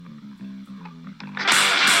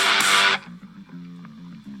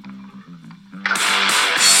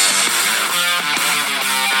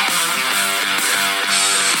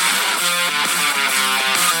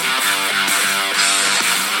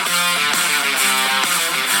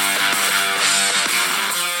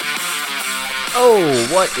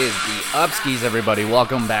What is the upskis, everybody?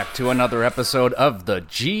 Welcome back to another episode of the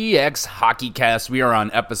GXHockeyCast. We are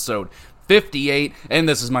on episode 58, and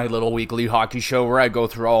this is my little weekly hockey show where I go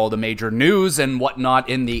through all the major news and whatnot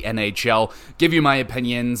in the NHL, give you my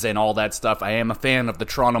opinions and all that stuff. I am a fan of the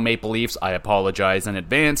Toronto Maple Leafs. I apologize in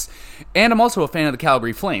advance. And I'm also a fan of the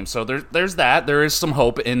Calgary Flames, so there's that. There is some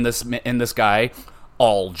hope in this guy.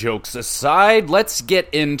 All jokes aside, let's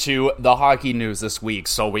get into the hockey news this week.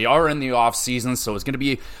 So we are in the off season, so it's going to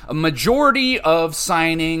be a majority of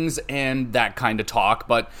signings and that kind of talk,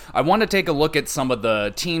 but I want to take a look at some of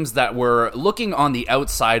the teams that were looking on the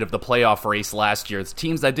outside of the playoff race last year. It's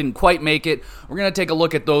teams that didn't quite make it. We're going to take a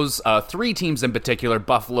look at those three teams in particular,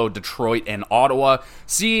 Buffalo, Detroit, and Ottawa.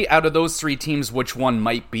 See out of those three teams which one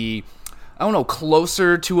might be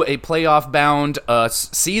closer to a playoff-bound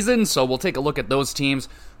season, so we'll take a look at those teams,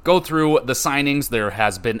 go through the signings. There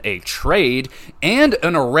has been a trade and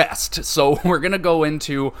an arrest, so we're going to go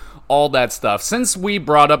into all that stuff. Since we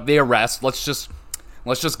brought up the arrest, let's just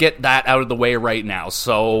get that out of the way right now.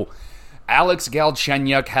 So, Alex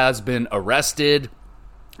Galchenyuk has been arrested.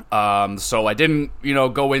 So I didn't,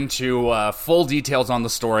 go into full details on the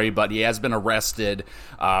story, but he has been arrested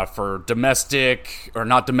for domestic, or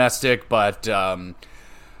not domestic, but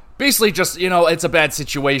basically just, it's a bad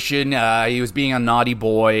situation. He was being a naughty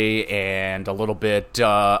boy and a little bit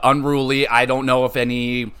unruly. I don't know if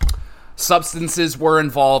any substances were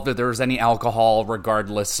involved, if there was any alcohol.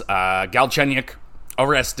 Regardless, Galchenyuk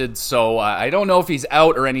arrested, so I don't know if he's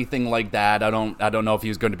out or anything like that. I don't know if he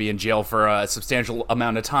was going to be in jail for a substantial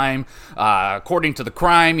amount of time. According to the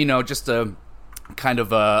crime, just a kind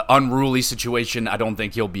of a unruly situation. I don't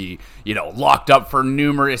think he'll be, locked up for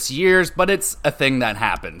numerous years, but it's a thing that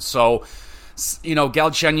happens. So,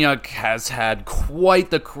 Galchenyuk has had quite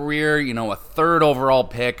the career, a third overall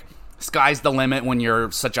pick. Sky's the limit when you're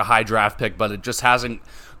such a high draft pick, but it just hasn't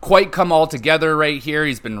quite come all together right here.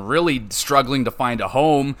 He's been really struggling to find a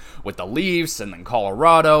home with the Leafs and then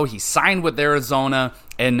Colorado. He signed with Arizona,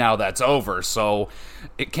 and now that's over. So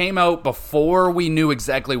it came out before we knew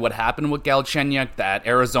exactly what happened with Galchenyuk that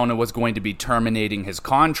Arizona was going to be terminating his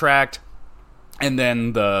contract. And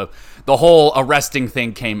then the whole arresting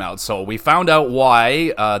thing came out. So we found out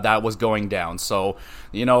why that was going down. So,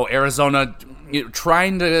 Arizona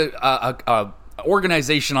trying to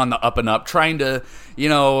organization on the up and up, trying to,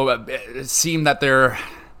 seem that they're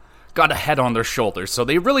got a head on their shoulders. So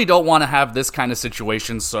they really don't want to have this kind of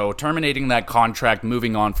situation. So terminating that contract,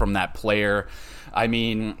 moving on from that player, I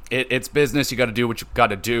mean, it's business. You got to do what you got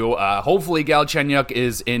to do. Hopefully Galchenyuk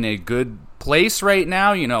is in a good place right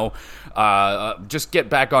now, just get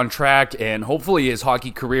back on track, and hopefully his hockey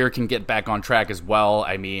career can get back on track as well.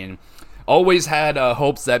 I mean, always had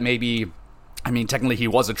hopes that maybe, technically he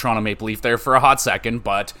was a Toronto Maple Leaf there for a hot second,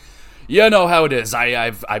 but you know how it is.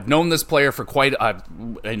 I've known this player for I've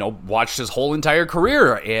watched his whole entire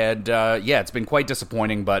career, and it's been quite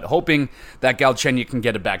disappointing, but hoping that Galchenyuk can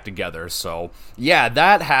get it back together. So yeah,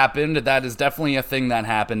 that happened. That is definitely a thing that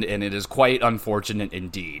happened, and it is quite unfortunate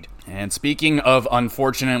indeed. And speaking of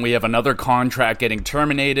unfortunate, we have another contract getting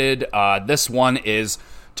terminated. This one is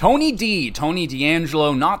Tony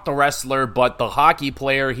DeAngelo, not the wrestler, but the hockey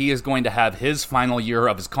player. He is going to have his final year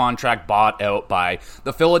of his contract bought out by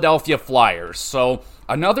the Philadelphia Flyers. So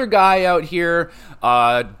another guy out here,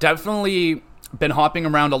 definitely been hopping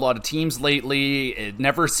around a lot of teams lately. It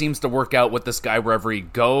never seems to work out with this guy wherever he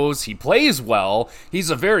goes. He plays well. He's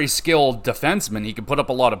a very skilled defenseman. He can put up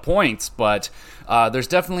a lot of points, but there's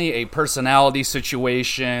definitely a personality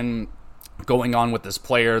situation going on with this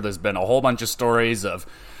player. There's been a whole bunch of stories of,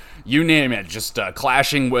 you name it, just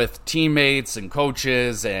clashing with teammates and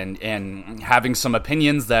coaches and having some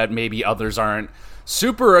opinions that maybe others aren't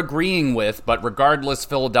super agreeing with. But regardless,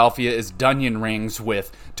 Philadelphia is Dunyan rings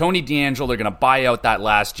with Tony DeAngelo. They're going to buy out that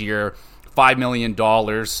last year, $5 million.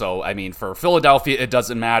 So, for Philadelphia, it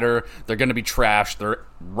doesn't matter. They're going to be trashed. They're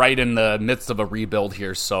right in the midst of a rebuild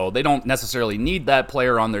here, so they don't necessarily need that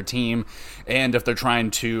player on their team. And if they're trying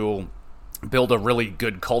to build a really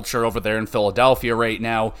good culture over there in Philadelphia right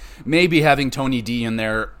now, maybe having Tony D in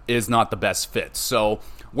there is not the best fit. So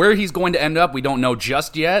where he's going to end up, we don't know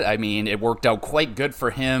just yet. It worked out quite good for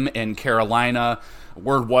him in Carolina.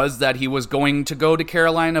 Word was that he was going to go to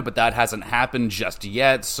Carolina, but that hasn't happened just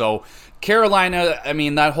yet. So Carolina,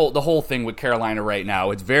 the whole thing with Carolina right now,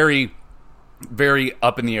 it's very, very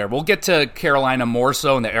up in the air. We'll get to Carolina more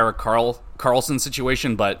so in the Erik Karlsson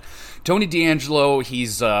situation, but Tony DeAngelo,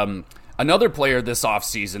 he's another player this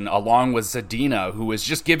offseason, along with Zadina, who is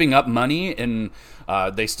just giving up money, and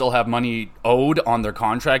they still have money owed on their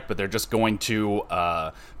contract, but they're just going to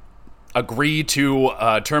agree to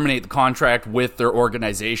terminate the contract with their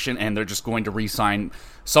organization, and they're just going to re-sign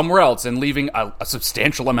somewhere else and leaving a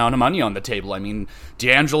substantial amount of money on the table. I mean,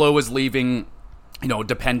 D'Angelo is leaving,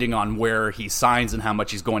 depending on where he signs and how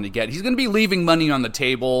much he's going to get. He's going to be leaving money on the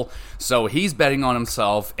table, so he's betting on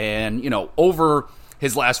himself, and, over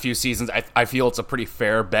his last few seasons, I feel it's a pretty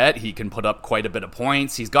fair bet. He can put up quite a bit of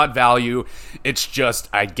points. He's got value. It's just,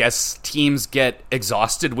 I guess, teams get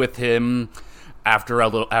exhausted with him after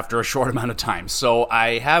a short amount of time. So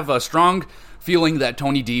I have a strong feeling that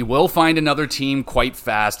Tony D will find another team quite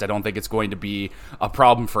fast. I don't think it's going to be a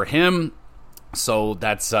problem for him. So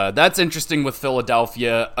that's interesting with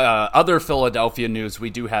Philadelphia. Other Philadelphia news, we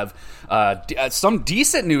do have some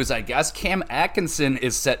decent news, I guess. Cam Atkinson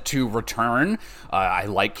is set to return. I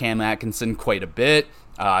like Cam Atkinson quite a bit.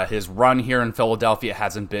 His run here in Philadelphia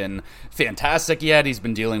hasn't been fantastic yet. He's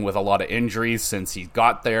been dealing with a lot of injuries since he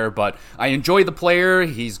got there, but I enjoy the player.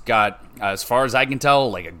 He's got, as far as I can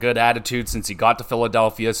tell, like a good attitude since he got to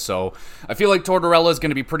Philadelphia, so I feel like Tortorella is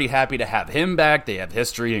going to be pretty happy to have him back. They have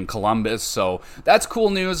history in Columbus, so that's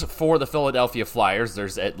cool news for the Philadelphia Flyers.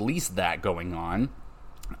 There's at least that going on.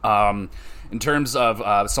 In terms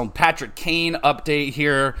of some Patrick Kane update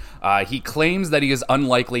here, he claims that he is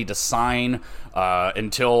unlikely to sign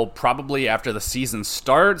until probably after the season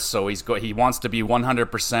starts, so he wants to be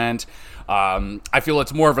 100%. I feel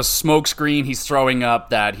it's more of a smokescreen he's throwing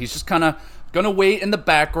up, that he's just kind of going to wait in the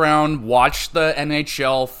background, watch the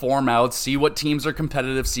NHL form out, see what teams are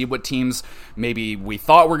competitive, see what teams maybe we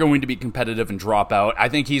thought were going to be competitive and drop out. I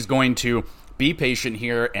think he's going to be patient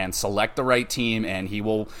here and select the right team, and he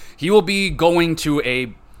will be going to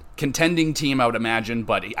a contending team, I would imagine,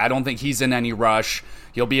 but I don't think he's in any rush.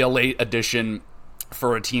 He'll be a late addition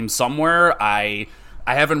for a team somewhere. I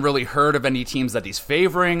haven't really heard of any teams that he's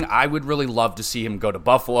favoring. I would really love to see him go to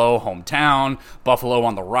Buffalo, hometown, Buffalo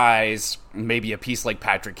on the rise. Maybe a piece like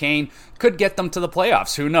Patrick Kane could get them to the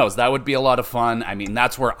playoffs. Who knows? That would be a lot of fun. I mean,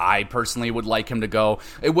 that's where I personally would like him to go.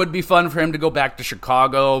 It would be fun for him to go back to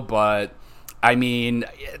Chicago, but I mean,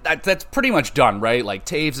 that's pretty much done, right? Like,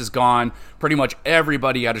 Taves is gone. Pretty much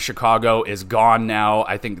everybody out of Chicago is gone now.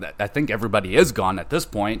 I think everybody is gone at this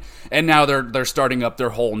point. And now they're starting up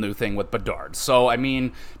their whole new thing with Bedard. So, I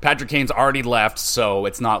mean, Patrick Kane's already left, so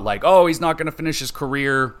it's not like, oh, he's not going to finish his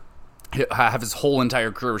career, have his whole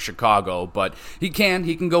entire career with Chicago, but he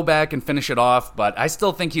can go back and finish it off. But I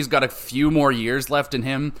still think he's got a few more years left in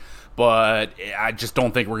him. But I just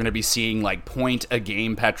don't think we're going to be seeing like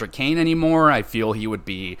point-a-game Patrick Kane anymore. I feel he would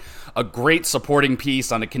be a great supporting piece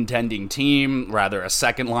on a contending team, rather a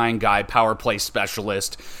second-line guy, power play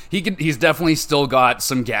specialist. He's definitely still got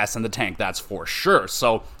some gas in the tank, that's for sure.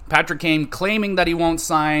 So Patrick Kane claiming that he won't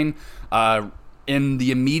sign in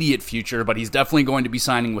the immediate future, but he's definitely going to be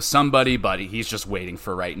signing with somebody, but he's just waiting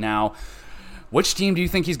for right now. Which team do you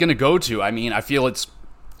think he's going to go to? I mean, I feel it's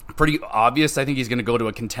pretty obvious. I think he's going to go to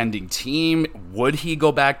a contending team. Would he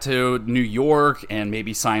go back to New York and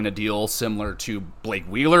maybe sign a deal similar to Blake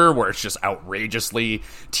Wheeler, where it's just outrageously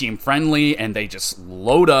team-friendly and they just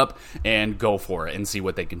load up and go for it and see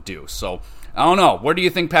what they can do? So, I don't know. Where do you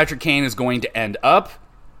think Patrick Kane is going to end up?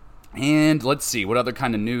 And let's see, what other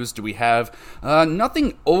kind of news do we have?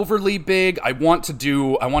 Nothing overly big. I wanted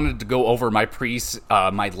to go over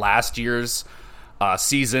my last year's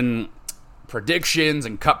season predictions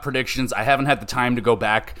and cup predictions. I haven't had the time to go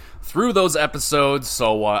back through those episodes,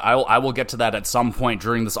 so I will get to that at some point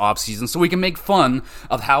during this offseason so we can make fun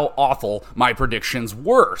of how awful my predictions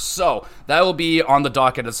were. So that will be on the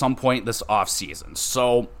docket at some point this offseason.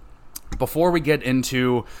 So before we get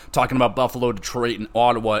into talking about Buffalo, Detroit, and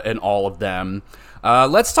Ottawa and all of them,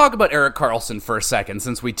 let's talk about Erik Karlsson for a second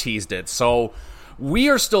since we teased it. So we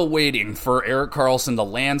are still waiting for Erik Karlsson to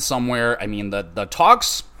land somewhere. I mean, the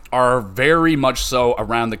talks are very much so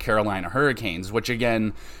around the Carolina Hurricanes, which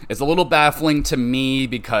again is a little baffling to me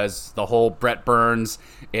because the whole Brett Burns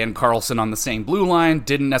and Karlsson on the same blue line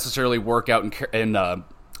didn't necessarily work out in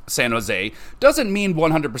San Jose. Doesn't mean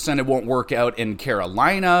 100% it won't work out in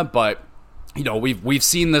Carolina, but you know, we've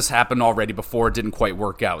seen this happen already before. It didn't quite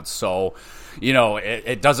work out. So, you know,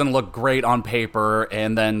 it doesn't look great on paper.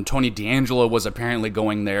 And then Tony DeAngelo was apparently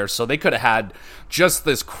going there. So they could have had just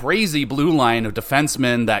this crazy blue line of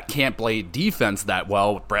defensemen that can't play defense that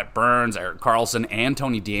well with Brett Burns, Erik Karlsson, and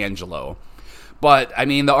Tony DeAngelo. But, I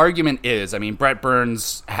mean, the argument is, Brett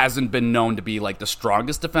Burns hasn't been known to be, like, the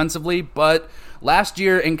strongest defensively, but last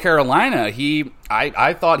year in Carolina,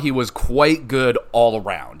 I thought he was quite good all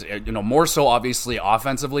around. You know, more so, obviously,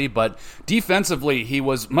 offensively, but defensively, he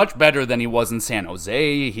was much better than he was in San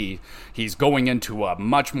Jose. He's going into a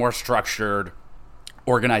much more structured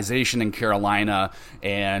organization in Carolina.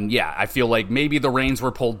 And yeah, I feel like maybe the reins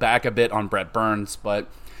were pulled back a bit on Brent Burns, but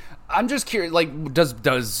I'm just curious, like, does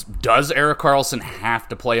Erik Karlsson have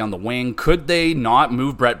to play on the wing? Could they not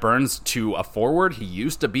move Brent Burns to a forward? He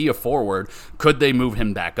used to be a forward. Could they move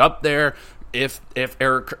him back up there? If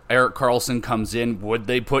Erik Karlsson comes in,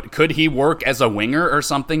 could he work as a winger or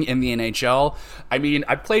something in the NHL? I mean,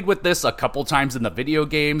 I played with this a couple times in the video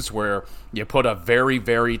games where you put a very,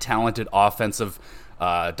 very talented offensive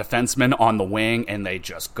defenseman on the wing and they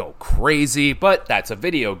just go crazy, but that's a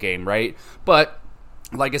video game, right? But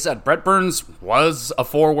like I said, Brent Burns was a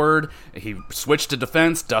forward. He switched to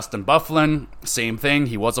defense. Dustin Byfuglien, same thing.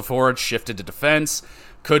 He was a forward, shifted to defense.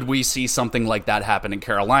 Could we see something like that happen in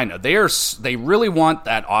Carolina? They really want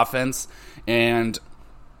that offense, and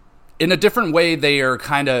in a different way, they are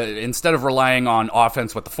kind of, instead of relying on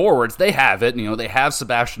offense with the forwards, they have it. You know, they have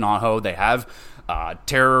Sebastian Aho, they have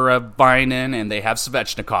Teravainen, and they have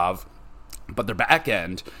Svechnikov, but their back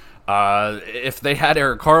end, if they had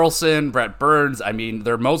Erik Karlsson, Brent Burns, I mean,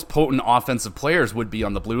 their most potent offensive players would be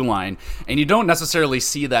on the blue line. And you don't necessarily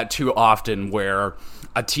see that too often where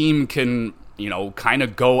a team can, you know, kind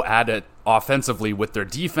of go at it offensively with their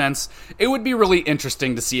defense. It would be really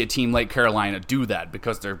interesting to see a team like Carolina do that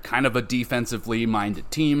because they're kind of a defensively minded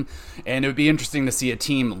team. And it would be interesting to see a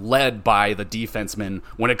team led by the defensemen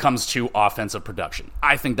when it comes to offensive production.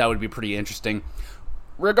 I think that would be pretty interesting.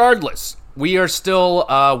 Regardless, we are still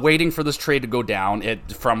waiting for this trade to go down.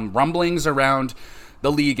 From rumblings around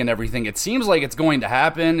the league and everything, it seems like it's going to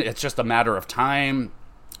happen. It's just a matter of time.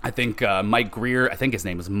 I think Mike Greer, I think his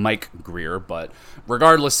name is Mike Greer, but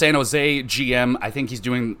regardless, San Jose GM, I think he's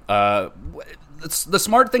doing the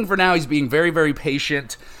smart thing for now. He's being very, very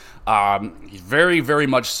patient. He's very, very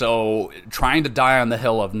much so trying to die on the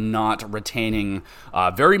hill of not retaining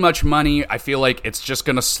very much money. I feel like it's just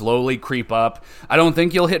going to slowly creep up. I don't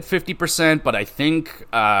think he'll hit 50%, but I think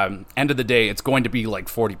end of the day, it's going to be like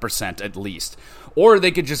 40% at least. Or they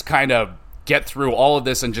could just kind of get through all of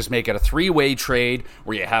this and just make it a three-way trade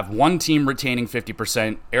where you have one team retaining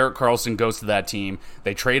 50%, Erik Karlsson goes to that team,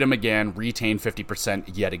 they trade him again, retain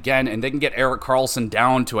 50% yet again, and they can get Erik Karlsson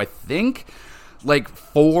down to, I think, like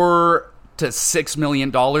 $4 to $6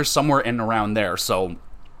 million, somewhere in and around there. So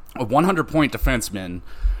a 100-point defenseman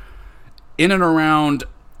in and around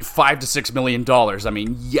 $5 to $6 million. I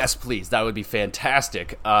mean, yes, please, that would be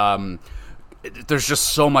fantastic. There's just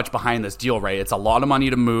so much behind this deal, right? It's a lot of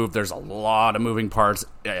money to move. There's a lot of moving parts.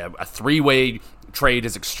 A three-way trade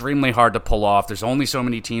is extremely hard to pull off. There's only so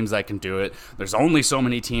many teams that can do it. There's only so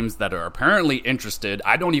many teams that are apparently interested.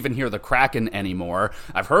 I don't even hear the Kraken anymore.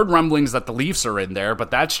 I've heard rumblings that the Leafs are in there,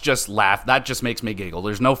 but that's just that just makes me giggle.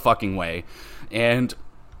 There's no fucking way. And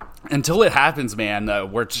until it happens,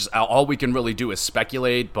 man, we're just all we can really do is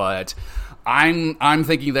speculate, but I'm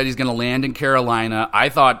thinking that he's going to land in Carolina. I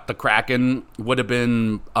thought the Kraken would have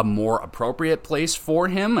been a more appropriate place for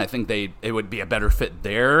him. I think it would be a better fit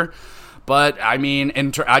there. But, I mean,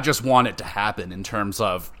 I just want it to happen in terms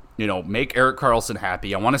of, you know, make Erik Karlsson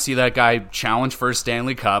happy. I want to see that guy challenge for a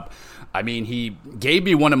Stanley Cup. I mean, he gave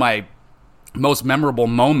me one of my most memorable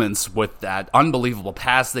moments with that unbelievable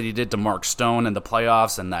pass that he did to Mark Stone in the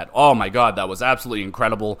playoffs, and that, oh my God, that was absolutely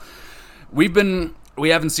incredible. We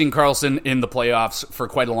haven't seen Karlsson in the playoffs for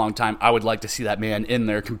quite a long time. I would like to see that man in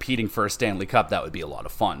there competing for a Stanley Cup. That would be a lot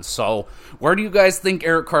of fun. So where do you guys think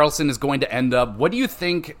Erik Karlsson is going to end up? What do you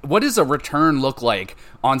think? What does a return look like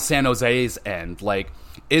on San Jose's end? Like,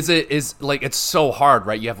 it's so hard,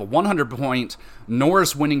 right? You have a 100-point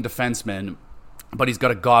Norris winning defenseman, but he's got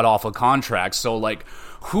a god-awful contract. So, like,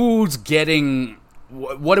 who's getting...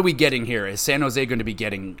 What are we getting here? Is San Jose going to be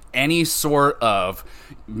getting any sort of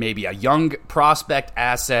maybe a young prospect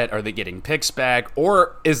asset? Are they getting picks back?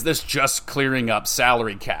 Or is this just clearing up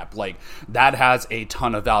salary cap? Like, that has a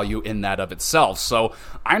ton of value in that of itself. So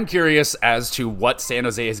I'm curious as to what San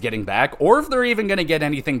Jose is getting back, or if they're even going to get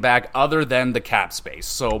anything back other than the cap space.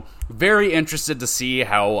 So very interested to see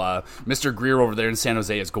how Mr. Greer over there in San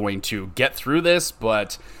Jose is going to get through this.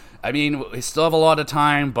 But, I mean, we still have a lot of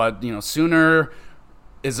time, but, you know, sooner...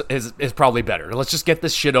 is probably better. Let's just get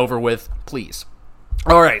this shit over with, please.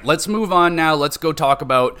 All right, let's move on now. Let's go talk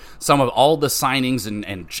about some of all the signings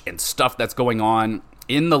and stuff that's going on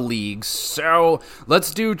in the league. So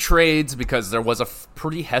let's do trades because there was a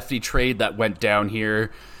pretty hefty trade that went down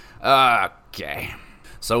here. Okay.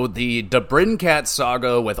 So the DeBrincat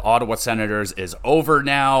saga with Ottawa Senators is over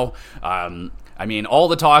now. I mean, all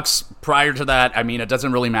the talks prior to that, I mean, it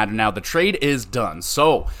doesn't really matter now. The trade is done.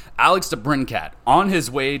 So, Alex DeBrincat on his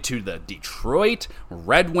way to the Detroit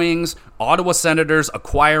Red Wings, Ottawa Senators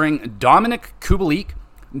acquiring Dominic Kubalik,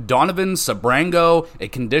 Donovan Sabrango, a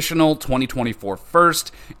conditional 2024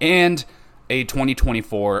 first, and a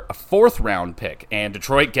 2024 fourth round pick. And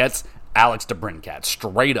Detroit gets Alex DeBrincat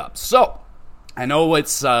straight up. So I know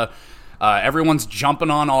it's everyone's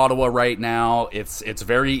jumping on Ottawa right now. It's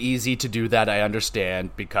very easy to do that, I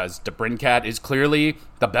understand, because DeBrincat is clearly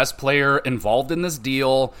the best player involved in this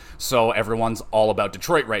deal, so everyone's all about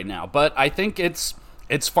Detroit right now. But I think it's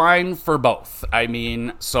fine for both. I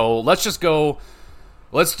mean, so let's do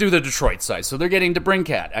the Detroit side. So they're getting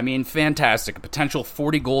DeBrincat. I mean, fantastic. A potential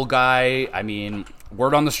 40-goal guy. I mean,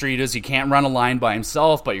 word on the street is he can't run a line by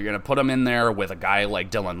himself, but you're going to put him in there with a guy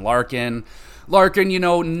like Dylan Larkin. Larkin,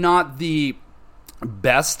 not the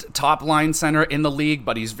best top-line center in the league,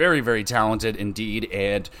 but he's very, very talented indeed,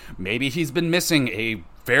 and maybe he's been missing a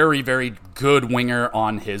very, very good winger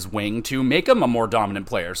on his wing to make him a more dominant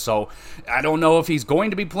player. So I don't know if he's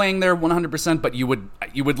going to be playing there 100%, but you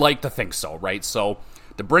would like to think so, right? So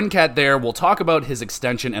DeBrincat there, we'll talk about his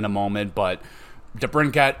extension in a moment, but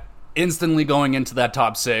DeBrincat instantly going into that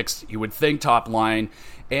top six, you would think top line.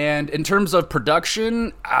 And in terms of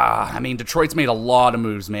production, Detroit's made a lot of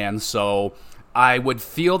moves, man. So I would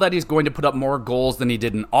feel that he's going to put up more goals than he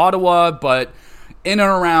did in Ottawa, but in and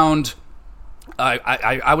around,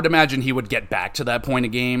 I would imagine he would get back to that point a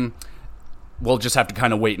game. We'll just have to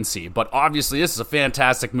kind of wait and see. But obviously, this is a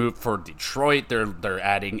fantastic move for Detroit. They're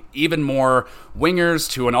adding even more wingers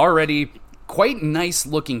to an already quite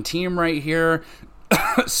nice-looking team right here.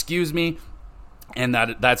 Excuse me. And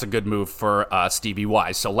that's a good move for Stevie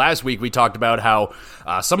Y. So last week we talked about how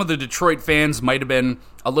some of the Detroit fans might have been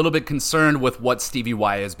a little bit concerned with what Stevie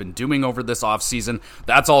Y has been doing over this offseason.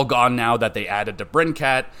 That's all gone now that they added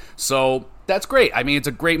DeBrincat. So that's great. I mean, it's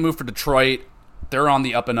a great move for Detroit. They're on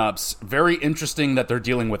the up and ups. Very interesting that they're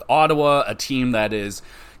dealing with Ottawa, a team that is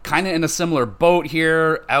kind of in a similar boat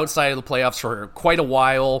here, outside of the playoffs for quite a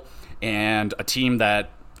while, and a team that,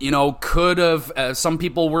 could have, some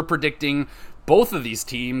people were predicting both of these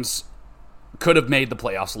teams could have made the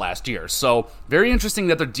playoffs last year. So very interesting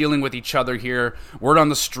that they're dealing with each other here. Word on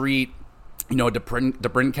the street,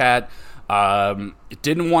 DeBrincat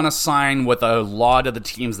didn't want to sign with a lot of the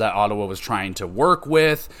teams that Ottawa was trying to work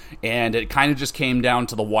with, and it kind of just came down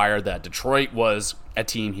to the wire that Detroit was a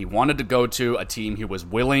team he wanted to go to, a team he was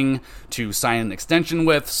willing to sign an extension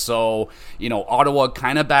with. So, Ottawa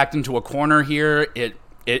kind of backed into a corner here. It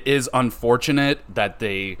is unfortunate that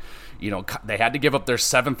they had to give up their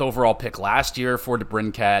 7th overall pick last year for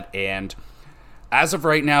DeBrincat, and as of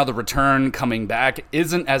right now, the return coming back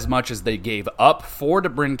isn't as much as they gave up for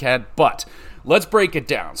DeBrincat, but let's break it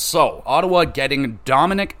down. So, Ottawa getting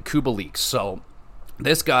Dominic Kubalik. So,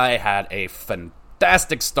 this guy had a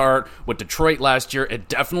fantastic start with Detroit last year. It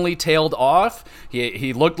definitely tailed off.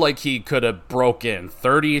 He looked like he could have broken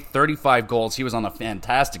 30, 35 goals. He was on a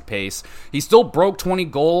fantastic pace. He still broke 20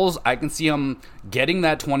 goals. I can see him getting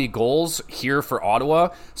that 20 goals here for Ottawa.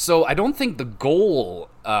 So I don't think the goal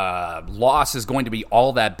loss is going to be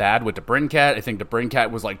all that bad with DeBrincat. I think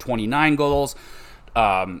DeBrincat was like 29 goals.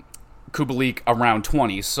 Kubalik around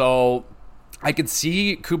 20. So I could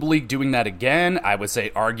see Kubalik doing that again. I would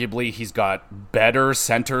say arguably he's got better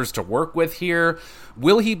centers to work with here.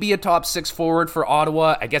 Will he be a top 6 forward for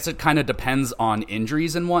Ottawa? I guess it kind of depends on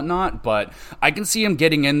injuries and whatnot, but I can see him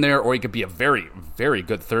getting in there, or he could be a very, very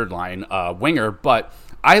good third line winger. But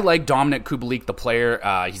I like Dominic Kubalik, the player.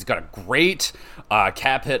 He's got a great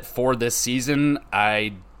cap hit for this season.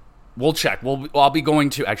 We'll check. I'll be going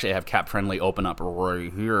to... Actually, I have Cap Friendly open up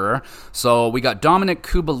right here. So, we got Dominic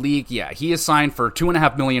Kubalik. Yeah, he is signed for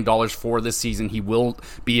 $2.5 million for this season. He will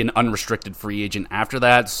be an unrestricted free agent after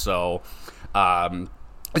that. So,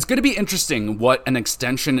 it's going to be interesting what an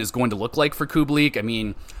extension is going to look like for Kubalik. I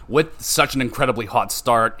mean, with such an incredibly hot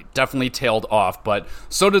start, it definitely tailed off, but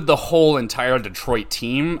so did the whole entire Detroit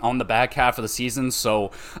team on the back half of the season.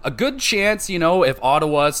 So a good chance, if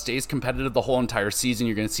Ottawa stays competitive the whole entire season,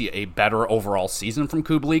 you're going to see a better overall season from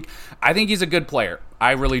Kubalik. I think he's a good player.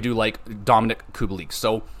 I really do like Dominic Kubalik.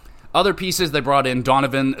 So other pieces, they brought in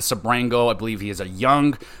Donovan Sabrango. I believe he is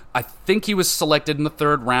I think he was selected in the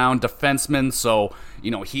 3rd round, defenseman. So,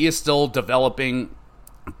 he is still developing,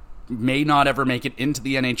 may not ever make it into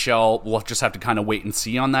the NHL. We'll just have to kind of wait and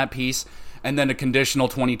see on that piece. And then a conditional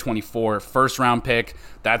 2024 first round pick.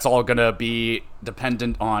 That's all going to be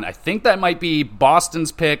dependent on, I think that might be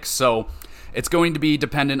Boston's pick. So it's going to be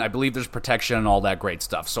dependent. I believe there's protection and all that great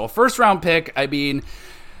stuff. So a first round pick, I mean,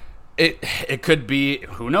 It could be,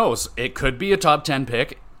 who knows, it could be a top 10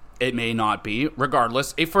 pick. It may not be.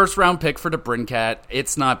 Regardless, a first round pick for DeBrincat,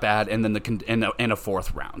 it's not bad, and then in a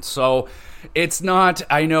 4th round. So it's not,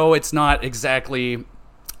 I know it's not exactly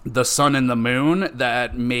the sun and the moon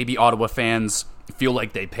that maybe Ottawa fans feel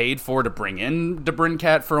like they paid for to bring in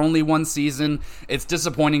DeBrincat for only one season. It's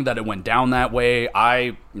disappointing that it went down that way.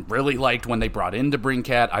 I really liked when they brought in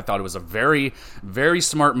DeBrincat. I thought it was a very, very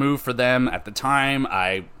smart move for them at the time.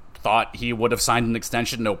 I thought he would have signed an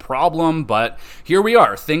extension, no problem, but here we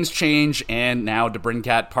are. Things change, and now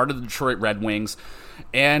DeBrincat, part of the Detroit Red Wings.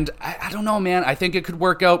 And I don't know, man. I think it could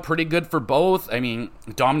work out pretty good for both. I mean,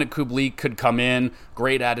 Dominic Kubalik could come in,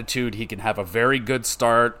 great attitude. He can have a very good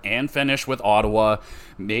start and finish with Ottawa.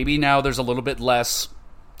 Maybe now there's a little bit less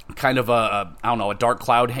kind of a dark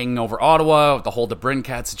cloud hanging over Ottawa. The whole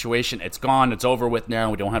DeBrincat situation, it's gone. It's over with now.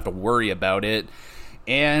 We don't have to worry about it.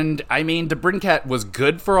 And, I mean, DeBrincat was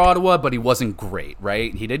good for Ottawa, but he wasn't great,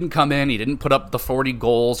 right? He didn't come in, he didn't put up the 40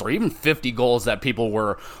 goals or even 50 goals that people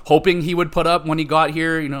were hoping he would put up when he got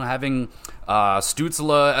here, having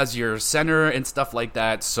Stützle as your center and stuff like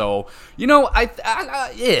that. So, I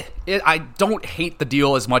don't hate the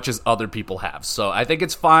deal as much as other people have. So, I think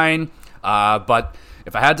it's fine, but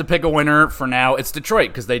if I had to pick a winner for now, it's Detroit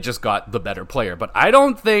because they just got the better player. But I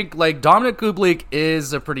don't think, Dominic Kubalik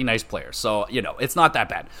is a pretty nice player. So, it's not that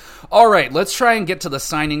bad. All right, let's try and get to the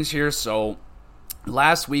signings here. So,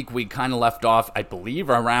 last week we kind of left off, I believe,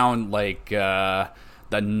 around, the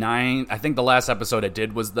 9th. I think the last episode I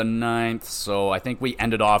did was the 9th. So, I think we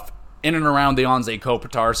ended off in and around the Anze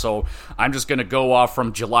Kopitar, so I'm just going to go off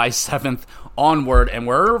from July 7th onward, and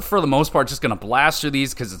we're, for the most part, just going to blast through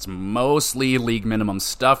these because it's mostly league minimum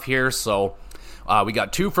stuff here. So we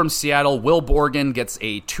got 2 from Seattle. Will Borgen gets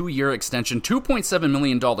a 2-year extension, $2.7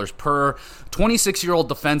 million per, 26-year-old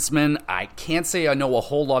defenseman. I can't say I know a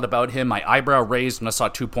whole lot about him. My eyebrow raised when I saw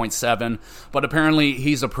 2.7, but apparently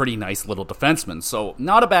he's a pretty nice little defenseman, so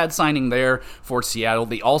not a bad signing there for Seattle.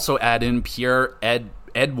 They also add in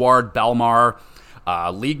Edouard Bellemare,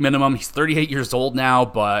 league minimum. He's 38 years old now,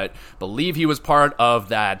 but believe he was part of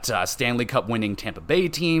that Stanley Cup winning Tampa Bay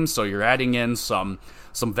team, so you're adding in some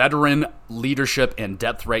veteran leadership and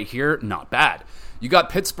depth right here. Not bad. You got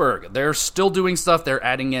Pittsburgh. They're still doing stuff. They're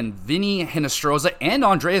adding in Vinny Hinostroza and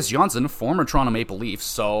Andreas Johnsson, former Toronto Maple Leafs.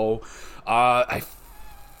 So I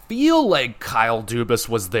feel like Kyle Dubas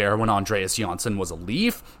was there when Andreas Johnsson was a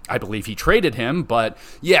Leaf. I believe he traded him, but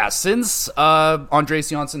yeah, since Andreas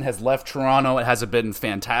Johnsson has left Toronto, it hasn't been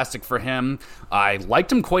fantastic for him. I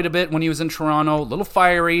liked him quite a bit when he was in Toronto. A little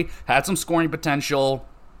fiery, had some scoring potential,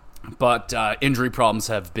 but injury problems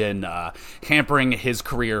have been hampering his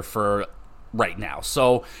career for right now.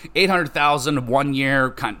 So $800,000, 1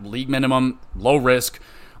 year, kind of league minimum, low risk.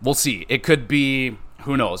 We'll see. It could be,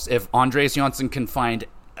 who knows, if Andreas Johnsson can find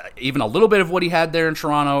even a little bit of what he had there in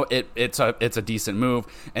Toronto, it's a decent move.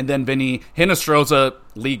 And then Vinny Hinostroza,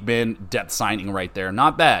 league min, depth signing right there.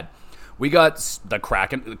 Not bad. We got the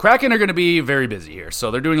Kraken. The Kraken are going to be very busy here,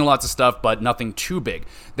 so they're doing lots of stuff, but nothing too big.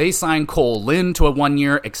 They signed Cole Lynn to a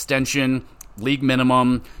 1-year extension, league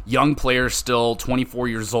minimum, young player still, 24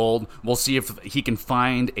 years old. We'll see if he can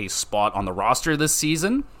find a spot on the roster this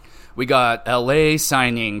season. We got LA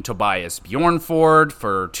signing Tobias Bjornford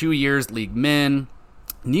for 2 years, league min.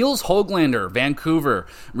 Niels Höglander, Vancouver,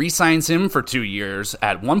 re-signs him for 2 years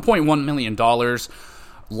at $1.1 million.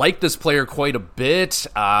 Like this player quite a bit.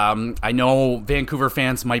 I know Vancouver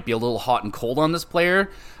fans might be a little hot and cold on this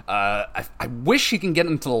player. I wish he can get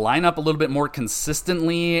into the lineup a little bit more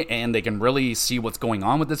consistently and they can really see what's going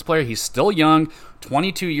on with this player. He's still young,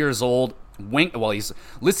 22 years old. He's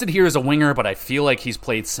listed here as a winger, but I feel like he's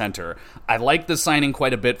played center. I like this signing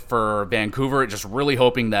quite a bit for Vancouver, just really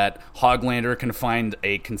hoping that Höglander can find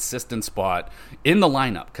a consistent spot in the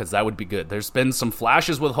lineup, because that would be good. There's been some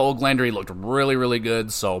flashes with Höglander. He looked really, really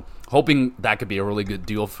good, so hoping that could be a really good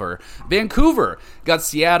deal for Vancouver. Got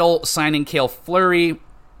Seattle signing Cale Fleury.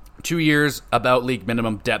 2 years, about league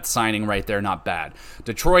minimum, depth signing right there, not bad.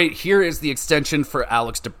 Detroit, here is the extension for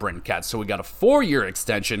Alex DeBrincat. So we got a 4-year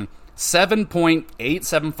extension,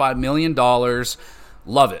 $7.875 million.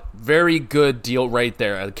 Love it. Very good deal right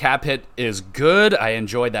there. The cap hit is good. I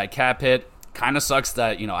enjoyed that cap hit. Kind of sucks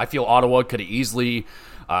that, I feel Ottawa could have easily...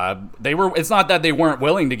 It's not that they weren't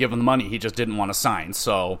willing to give him the money. He just didn't want to sign.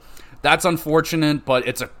 So that's unfortunate, but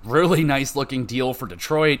it's a really nice looking deal for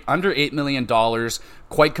Detroit. Under $8 million,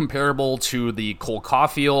 quite comparable to the Cole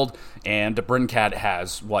Caulfield, and DeBrincat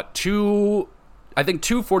has, two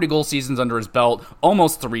 40-goal seasons under his belt,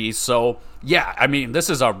 almost 3. So, yeah, this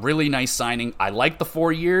is a really nice signing. I like the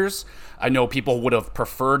 4 years. I know people would have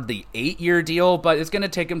preferred the 8-year deal, but it's going to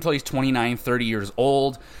take him until he's 29, 30 years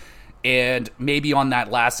old. And maybe on that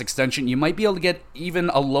last extension, you might be able to get even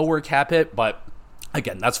a lower cap hit, but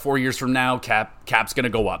Again, that's 4 years from now. Cap's going to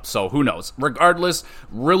go up, so who knows? Regardless,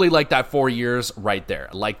 really like that 4 years right there.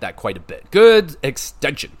 I like that quite a bit. Good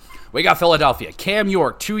extension. We got Philadelphia. Cam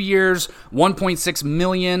York, 2 years, $1.6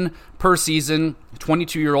 million per season,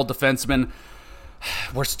 22-year-old defenseman.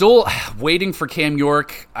 We're still waiting for Cam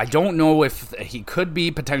York. I don't know if he could be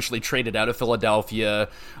potentially traded out of Philadelphia.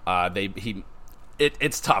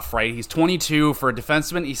 It's tough, right? He's 22 for a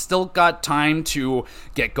defenseman. He's still got time to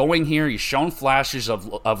get going here. He's shown flashes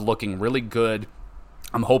of looking really good.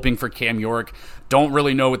 I'm hoping for Cam York. Don't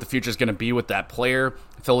really know what the future is going to be with that player.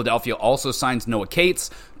 Philadelphia also signs Noah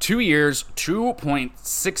Cates, 2 years,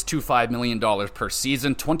 $2.625 million per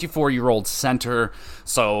season, 24-year-old center.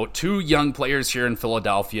 So 2 young players here in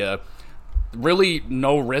Philadelphia. Really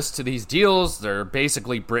no risk to these deals. They're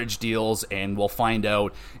basically bridge deals, and we'll find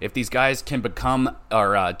out if these guys can become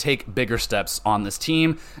or take bigger steps on this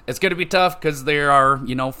team. It's going to be tough because they are,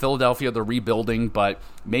 Philadelphia, they're rebuilding, but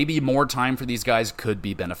maybe more time for these guys could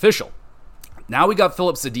be beneficial. Now we got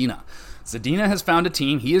Filip Zadina. Zadina has found a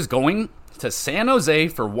team. He is going to San Jose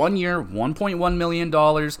for 1 year, $1.1 million.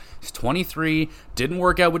 He's 23, didn't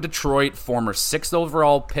work out with Detroit, former 6th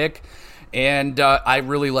overall pick. And I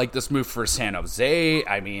really like this move for San Jose.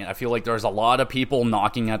 I mean, I feel like there's a lot of people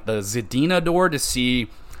knocking at the Zadina door to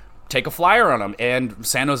take a flyer on him. And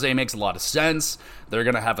San Jose makes a lot of sense. They're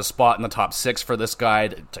going to have a spot in the top 6 for this guy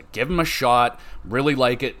to give him a shot. Really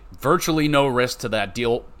like it. Virtually no risk to that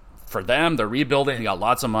deal for them. They're rebuilding. They got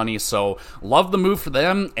lots of money. So love the move for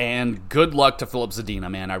them. And good luck to Filip Zadina,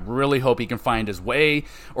 man. I really hope he can find his way.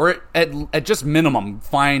 Or at just minimum,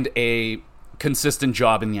 find a consistent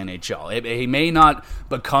job in the NHL. He may not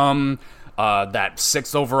become that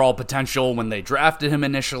 6th overall potential when they drafted him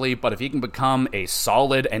initially, but if he can become a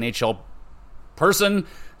solid NHL person,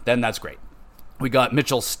 then that's great. We got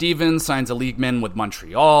Mitchell Stevens, signs a leagueman with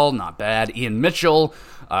Montreal, not bad. Ian Mitchell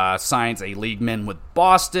signs a leagueman with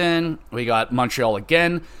Boston. We got Montreal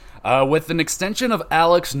again with an extension of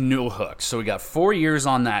Alex Newhook. So we got 4 years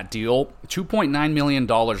on that deal, $2.9 million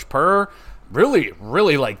per. Really,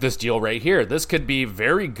 really like this deal right here. This could be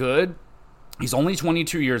very good. He's only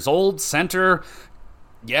 22 years old, center.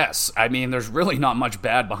 Yes, I mean, there's really not much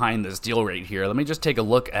bad behind this deal right here. Let me just take a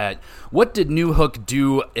look at what did Newhook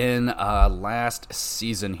do in last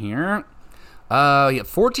season here. He had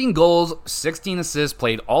 14 goals, 16 assists,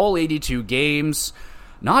 played all 82 games.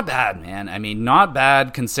 Not bad, man. I mean, not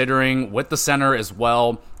bad considering with the center as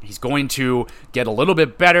well. He's going to get a little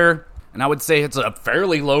bit better. And I would say it's a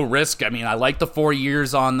fairly low risk. I mean, I like the 4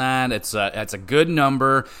 years on that. It's a good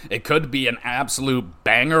number. It could be an absolute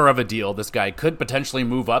banger of a deal. This guy could potentially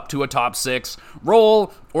move up to a top 6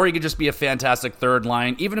 role, or he could just be a fantastic third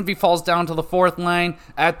line. Even if he falls down to the 4th line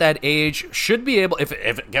at that age, should be able, if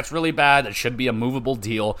it gets really bad, it should be a movable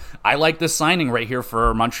deal. I like this signing right here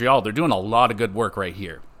for Montreal. They're doing a lot of good work right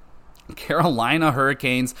here. Carolina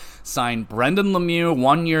Hurricanes signed Brendan Lemieux,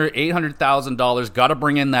 1 year, $800,000. Got to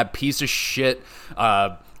bring in that piece of shit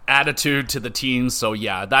attitude to the team. So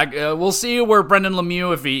yeah, that we'll see where Brendan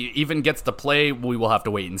Lemieux, if he even gets to play, we will have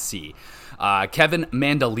to wait and see. Kevin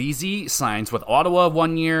Mandolese signs with Ottawa,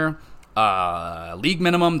 1 year, league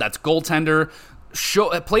minimum. That's goaltender.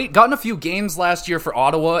 Gotten a few games last year for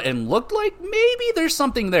Ottawa and looked like maybe there's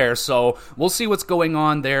something there. So we'll see what's going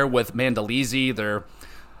on there with Mandolese.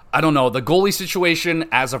 I don't know, the goalie situation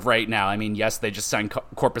as of right now. I mean, yes, they just signed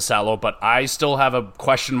Korpisalo, but I still have a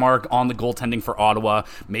question mark on the goaltending for Ottawa.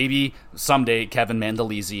 Maybe someday Kevin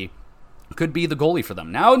Mandolese could be the goalie for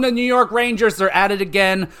them. Now in the New York Rangers, they're at it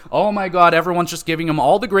again. Oh my God, everyone's just giving them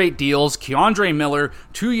all the great deals. Keandre Miller,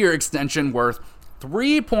 2 year extension worth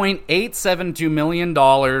 $3.872 million.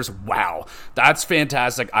 Wow, that's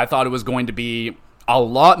fantastic. I thought it was going to be a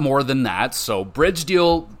lot more than that, so bridge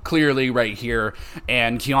deal clearly right here,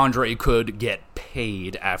 and Keandre could get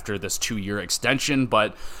paid after this 2 year extension,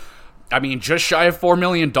 but I mean, just shy of $4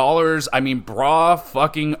 million. I mean, bra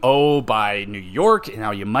fucking by New York.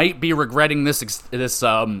 Now, you might be regretting this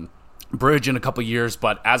bridge in a couple years,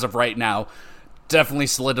 but as of right now, definitely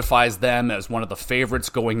solidifies them as one of the favorites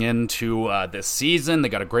going into this season. They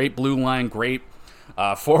got a great blue line, great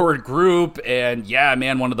forward group, and yeah,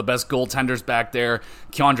 man, one of the best goaltenders back there.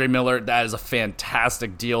 Keandre Miller, that is a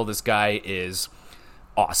fantastic deal. This guy is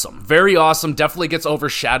awesome. Very awesome. Definitely gets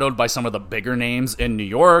overshadowed by some of the bigger names in New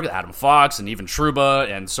York, Adam Fox and even Trouba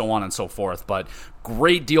and so on and so forth, but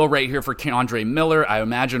great deal right here for Keandre Miller. I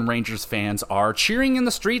imagine Rangers fans are cheering in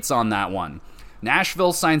the streets on that one.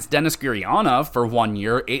 Nashville signs Dennis Gurianov for 1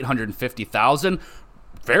 year, $850,000.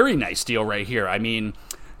 Very nice deal right here. I mean,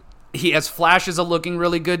 he has flashes of looking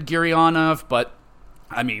really good, Gurianov, but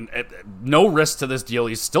I mean, no risk to this deal.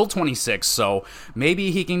 He's still 26, so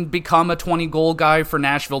maybe he can become a 20-goal guy for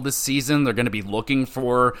Nashville this season. They're going to be looking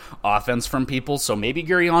for offense from people, so maybe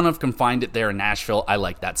Gurianov can find it there in Nashville. I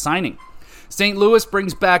like that signing. St. Louis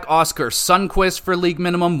brings back Oscar Sundqvist for league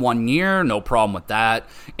minimum 1 year. No problem with that.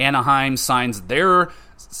 Anaheim signs their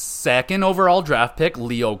second overall draft pick,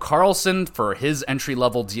 Leo Carlson, for his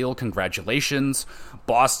entry-level deal. Congratulations.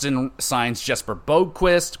 Boston signs Jesper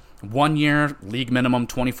Boqvist. 1 year, league minimum,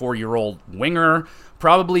 24-year-old winger.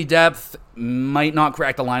 Probably depth, might not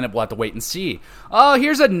crack the lineup, we'll have to wait and see. Oh,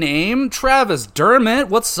 here's a name, Travis Dermott.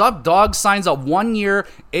 What's up, dog? Signs a 1 year,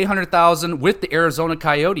 $800,000 with the Arizona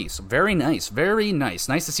Coyotes. Very nice, very nice.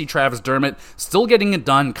 Nice to see Travis Dermott still getting it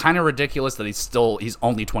done. Kind of ridiculous that he's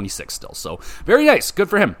only 26 still. So, very nice, good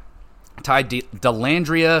for him. Ty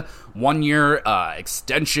Dellandrea, 1 year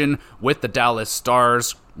extension with the Dallas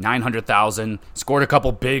Stars. $900,000, scored a couple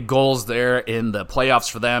big goals there in the playoffs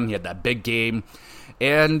for them. He had that big game.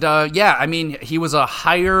 And I mean, he was a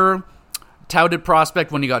higher touted prospect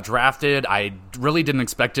when he got drafted. I really didn't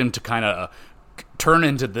expect him to kind of turn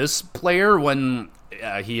into this player when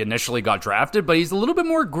he initially got drafted, but he's a little bit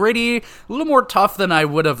more gritty, a little more tough than I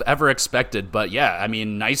would have ever expected. But yeah, I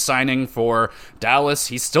mean, nice signing for Dallas.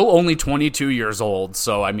 He's still only 22 years old,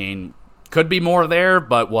 so I mean, could be more there,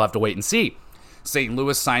 but we'll have to wait and see. St.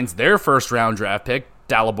 Louis signs their first-round draft pick,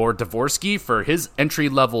 Dalibor Dvorsky, for his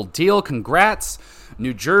entry-level deal. Congrats.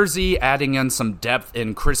 New Jersey adding in some depth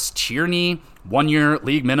in Chris Tierney. 1 year,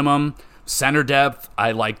 league minimum. Center depth,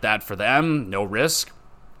 I like that for them. No risk.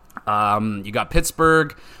 You got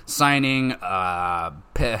Pittsburgh signing, Emil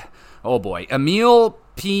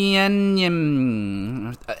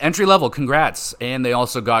Pienyam, entry-level, congrats. And they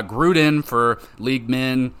also got Gruden for league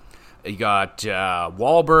min. You got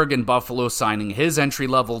Wahlberg in Buffalo signing his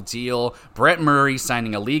entry-level deal. Brett Murray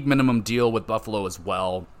signing a league minimum deal with Buffalo as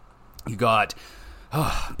well. You got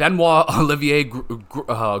Benoit Olivier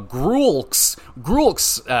Gruelks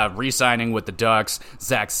re-signing with the Ducks.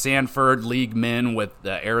 Zach Sanford, league min with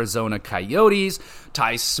the Arizona Coyotes.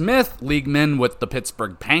 Ty Smith, league min with the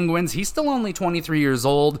Pittsburgh Penguins. He's still only 23 years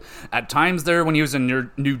old. At times there, when he was in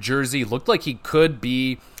New Jersey, looked like he could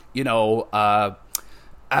be,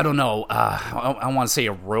 I don't know, I want to say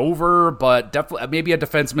a rover, but definitely maybe a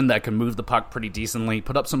defenseman that can move the puck pretty decently,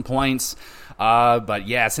 put up some points. But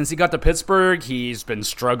yeah, since he got to Pittsburgh, he's been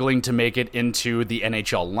struggling to make it into the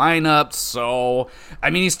NHL lineup. So, I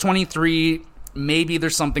mean, he's 23. Maybe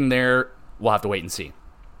there's something there. We'll have to wait and see.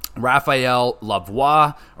 Raphael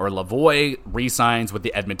Lavoie re-signs with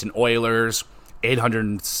the Edmonton Oilers,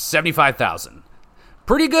 $875,000.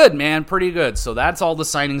 Pretty good, man. Pretty good. So that's all the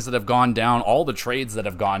signings that have gone down, all the trades that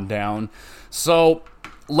have gone down. So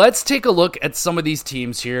let's take a look at some of these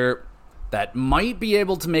teams here that might be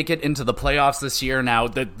able to make it into the playoffs this year. Now,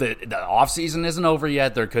 the offseason isn't over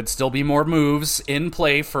yet. There could still be more moves in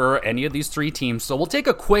play for any of these three teams. So we'll take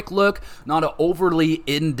a quick look, not an overly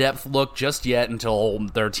in-depth look just yet until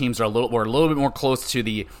their teams are we're a little bit more close to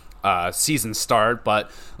the season start. But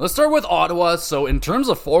let's start with Ottawa. So in terms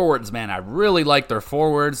of forwards, man, I really like their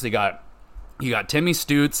forwards. You got Timmy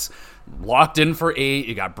Stutz locked in for 8.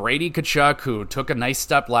 You got Brady Tkachuk, who took a nice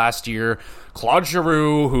step last year. Claude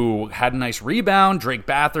Giroux, who had a nice rebound. Drake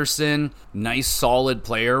Batherson, nice solid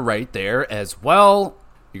player right there as well.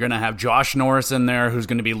 You're going to have Josh Norris in there, who's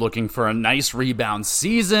going to be looking for a nice rebound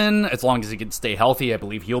season. As long as he can stay healthy, I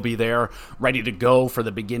believe he'll be there, ready to go for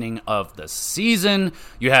the beginning of the season.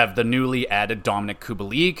 You have the newly added Dominic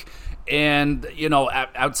Kubalik. And,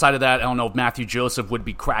 outside of that, I don't know if Matthew Joseph would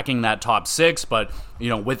be cracking that top 6, but,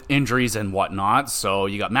 with injuries and whatnot. So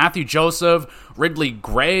you got Matthew Joseph, Ridley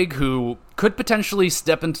Gregg, who could potentially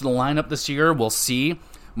step into the lineup this year. We'll see.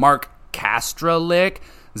 Mark Kastralik,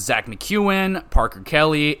 Zach McEwen, Parker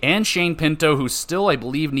Kelly, and Shane Pinto, who still, I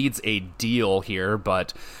believe, needs a deal here,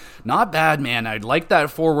 but not bad, man. I'd like that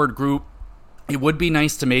forward group. It would be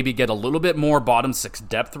nice to maybe get a little bit more bottom 6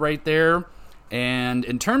 depth right there. And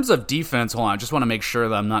in terms of defense, hold on, I just want to make sure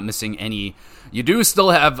that I'm not missing any. You do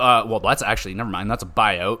still have, that's actually, never mind, that's a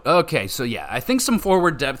buyout. Okay, so yeah, I think some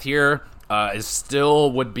forward depth here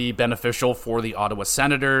would be beneficial for the Ottawa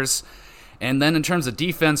Senators. And then in terms of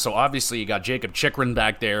defense, so obviously you got Jacob Chychrun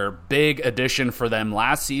back there, big addition for them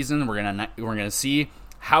last season. We're gonna see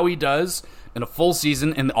how he does in a full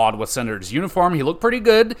season in the Ottawa Senators uniform. He looked pretty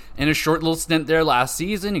good in his short little stint there last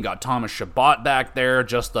season. You got Thomas Chabot back there,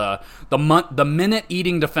 just the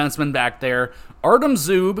minute-eating defenseman back there. Artem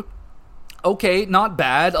Zub, okay, not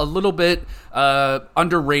bad. A little bit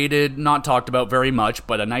underrated, not talked about very much,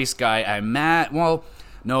 but a nice guy. No,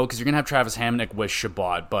 because you're going to have Travis Hamonic with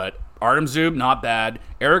Chabot, but Artem Zub, not bad.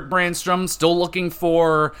 Eric Brandstrom, still looking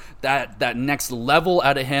for that next level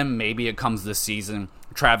out of him. Maybe it comes this season.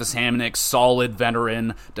 Travis Hamonic, solid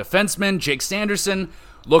veteran defenseman. Jake Sanderson,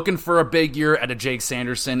 looking for a big year out of Jake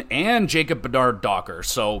Sanderson. And Jacob Bedard-Docker.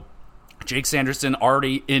 So Jake Sanderson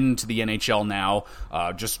already into the NHL now.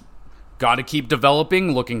 Just got to keep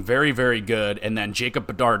developing, looking very, very good. And then Jacob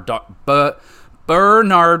Bernard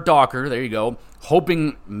Docker, there you go,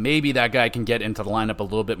 hoping maybe that guy can get into the lineup a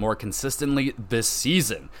little bit more consistently this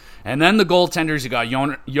season. And then the goaltenders, you got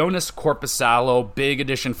Jonas Korpisalo, big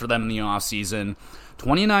addition for them in the offseason.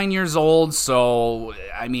 29 years old, so,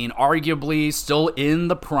 I mean, arguably still in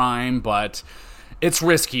the prime, but it's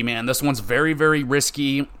risky, man. This one's very, very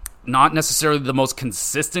risky. Not necessarily the most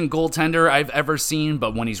consistent goaltender I've ever seen,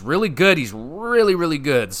 but when he's really good, he's really, really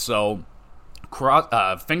good. So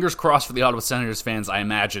fingers crossed for the Ottawa Senators fans, I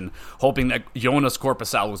imagine, hoping that Jonas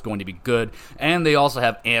Korpisalo is going to be good. And they also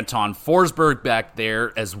have Anton Forsberg back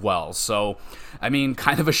there as well. So, I mean,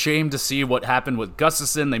 kind of a shame to see what happened with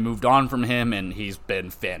Gustafsson. They moved on from him, and he's been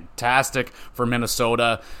fantastic for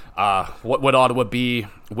Minnesota. What would Ottawa be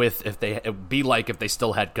if they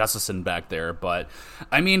still had Gustafsson back there? But,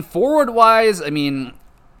 I mean, forward-wise, I mean,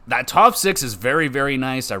 that top six is very, very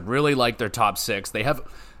nice. I really like their top six. They have...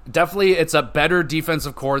 Definitely, it's a better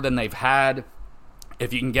defensive core than they've had.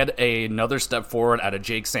 If you can get another step forward out of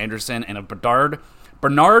Jake Sanderson and a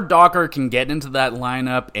Bernard Docker can get into that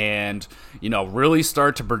lineup and, really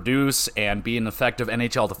start to produce and be an effective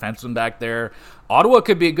NHL defenseman back there, Ottawa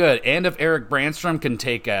could be good. And if Eric Brandstrom can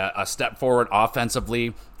take a step forward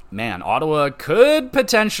offensively, man, Ottawa could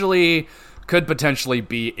potentially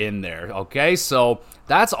be in there. Okay, so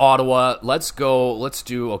that's Ottawa. Let's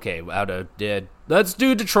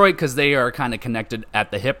do Detroit because they are kind of connected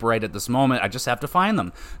at the hip right at this moment. I just have to find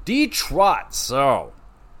them. Detroit. So,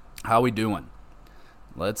 how we doing?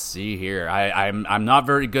 Let's see here. I'm not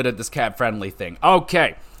very good at this cap-friendly thing.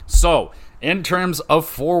 Okay, so in terms of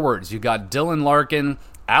forwards, you got Dylan Larkin,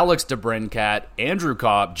 Alex DeBrincat, Andrew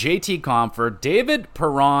Copp, JT Compher, David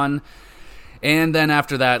Perron, and then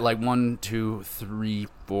after that, 1, 2, 3,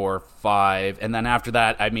 4, 5. And then after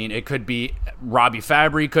that, I mean, it could be Robbie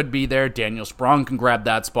Fabry could be there. Daniel Sprong can grab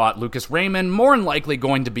that spot. Lucas Raymond, more than likely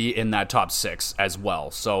going to be in that top six as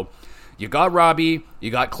well. So you got Robbie.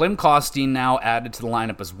 You got Klim Kostin now added to the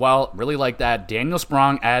lineup as well. Really like that. Daniel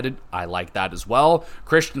Sprong added. I like that as well.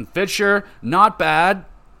 Christian Fischer, not bad.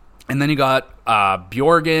 And then you got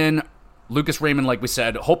Bjorgen, Lucas Raymond, like we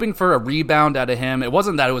said, hoping for a rebound out of him. It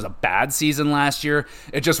wasn't that it was a bad season last year.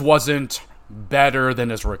 It just wasn't better than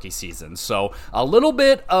his rookie season. So a little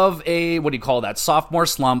bit of a, sophomore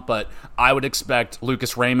slump, but I would expect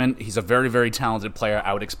Lucas Raymond, he's a very, very talented player.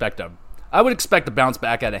 I would expect a bounce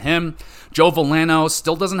back out of him. Joe Veleno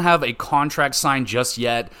still doesn't have a contract signed just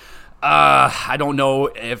yet. I don't know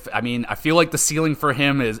I feel like the ceiling for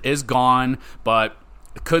him is gone, but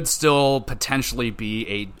could still potentially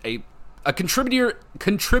be a contributor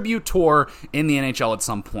in the NHL at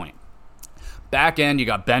some point. Back end, you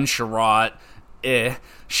got Ben Sherratt,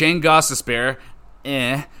 Shane Gostisbehere,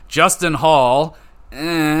 Justin Hall,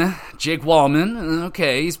 Jake Wallman,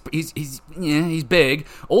 okay, he's big.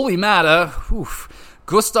 Oli Mata,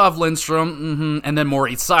 Gustav Lindstrom, and then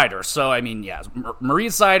Moritz Seider. So, I mean, yeah,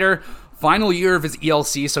 Moritz Seider, final year of his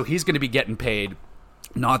ELC, so he's going to be getting paid.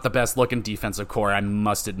 Not the best looking defensive core, I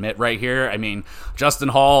must admit, right here. I mean, Justin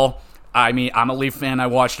Hall, I'm a Leaf fan. I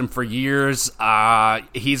watched him for years.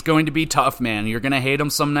 He's going to be tough, man. You're going to hate him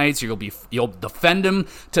some nights. You'll defend him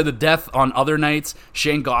to the death on other nights.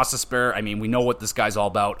 Shane Gostisbehere, I mean, we know what this guy's all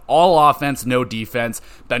about. All offense, no defense.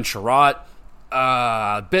 Ben Sherratt,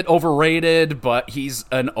 a bit overrated, but he's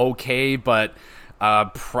an okay, but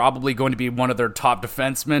probably going to be one of their top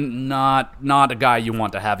defensemen. Not a guy you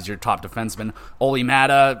want to have as your top defenseman. Oli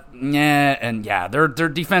Mata, and yeah, their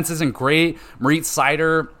defense isn't great. Moritz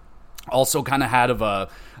Seider also kind of had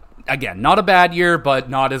again, not a bad year, but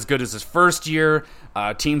not as good as his first year.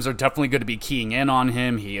 Teams are definitely going to be keying in on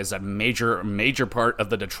him. He is a major part of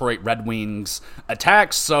the Detroit Red Wings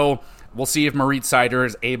attack, so we'll see if Moritz Seider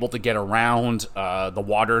is able to get around the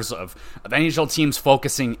waters of NHL teams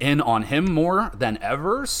focusing in on him more than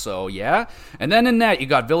ever. So, yeah. And then in net, you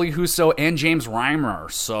got Ville Husso and James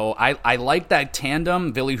Reimer. So, I like that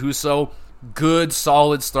tandem. Ville Husso, good,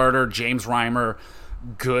 solid starter. James Reimer,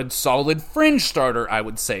 good, solid fringe starter, I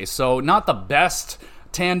would say. So, not the best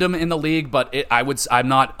tandem in the league, but I'm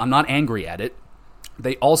not angry at it.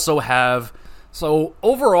 They also have... So,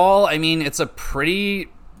 overall, I mean, it's a pretty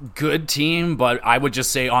good team, but I would just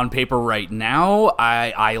say on paper right now,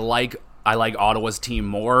 I like Ottawa's team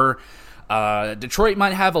more. Detroit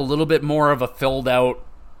might have a little bit more of a filled out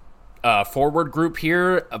forward group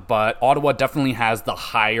here, but Ottawa definitely has the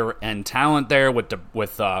higher end talent there with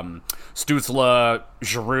Stützle,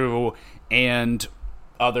 Giroux, and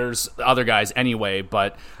other guys anyway.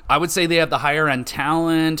 But I would say they have the higher end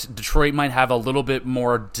talent. Detroit might have a little bit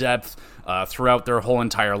more depth throughout their whole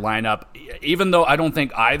entire lineup. Even though I don't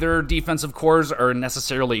think either defensive cores are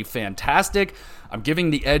necessarily fantastic, I'm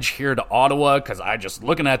giving the edge here to Ottawa because I just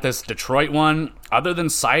looking at this Detroit one, other than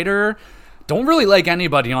Seider, don't really like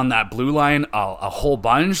anybody on that blue line a whole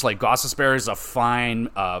bunch. Like Gostisbehere is a fine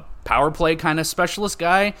power play kind of specialist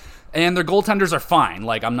guy, and their goaltenders are fine.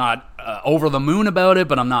 Like I'm not over the moon about it,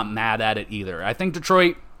 but I'm not mad at it either. I think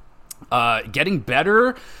Detroit getting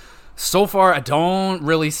better. So far, I don't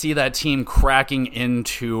really see that team cracking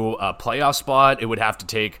into a playoff spot. It would have to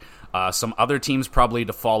take some other teams probably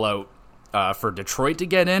to fall out for Detroit to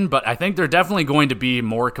get in, but I think they're definitely going to be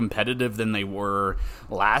more competitive than they were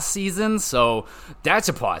last season, so that's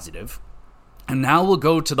a positive. And now we'll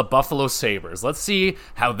go to the Buffalo Sabres. Let's see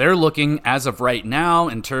how they're looking as of right now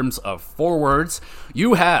in terms of forwards.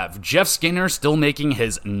 You have Jeff Skinner still making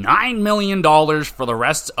his $9 million for the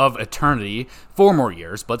rest of eternity. 4 more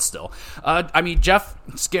years, but still. Jeff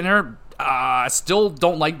Skinner, still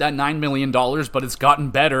don't like that $9 million, but it's gotten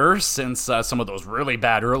better since some of those really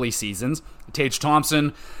bad early seasons. Tage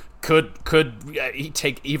Thompson could he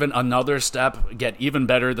take even another step, get even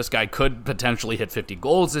better. This guy could potentially hit 50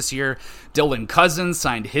 goals this year. Dylan Cousins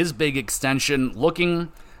signed his big extension,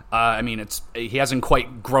 looking, he hasn't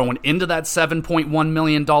quite grown into that $7.1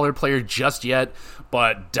 million player just yet,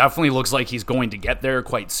 but definitely looks like he's going to get there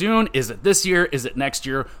quite soon. Is it this year? Is it next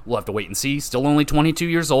year? We'll have to wait and see. Still only 22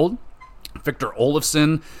 years old. Victor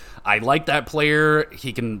Olofsson, I like that player.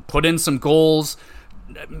 He can put in some goals.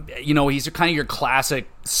 You know, he's kind of your classic,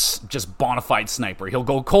 just bona fide sniper. He'll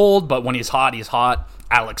go cold, but when he's hot, he's hot.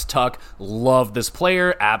 Alex Tuch, love this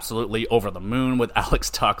player. Absolutely over the moon with Alex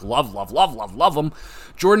Tuch. Love him.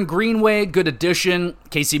 Jordan Greenway, good addition.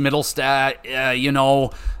 Casey Middlestat,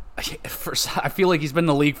 I feel like he's been in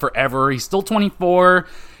the league forever. He's still 24.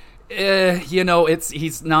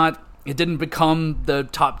 He's not... It didn't become the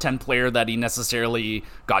top 10 player that he necessarily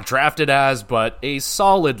got drafted as, but a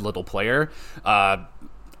solid little player.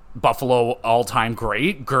 Buffalo all-time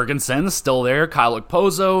great. Gergensen still there. Kyle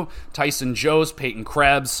Okposo, Tyson Jost, Peyton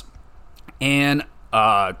Krebs, and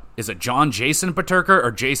is it Jason Peterka or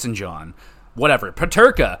Jason John? Whatever.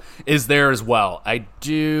 Peterka is there as well.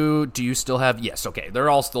 Do you still have... Yes, okay. They're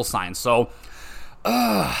all still signed. So,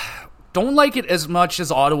 don't like it as much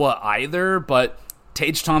as Ottawa either, but...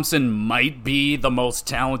 Tage Thompson might be the most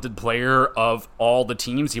talented player of all the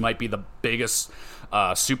teams. He might be the biggest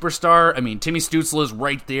superstar. I mean, Timmy Stützle is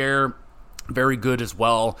right there. Very good as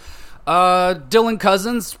well. Dylan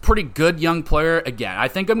Cousins, pretty good young player. Again, I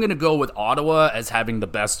think I'm going to go with Ottawa as having the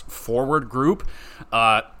best forward group,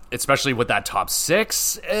 especially with that top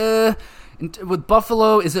 6. With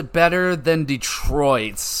Buffalo, is it better than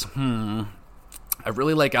Detroit's? I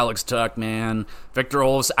really like Alex Tuch, man. Victor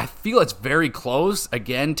Olofsson, I feel it's very close.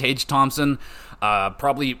 Again, Tage Thompson,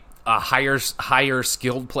 probably a higher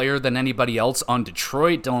skilled player than anybody else on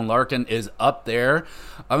Detroit. Dylan Larkin is up there.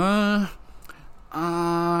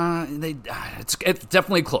 It's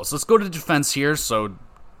definitely close. Let's go to defense here. So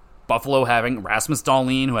Buffalo having Rasmus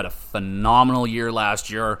Dahlin, who had a phenomenal year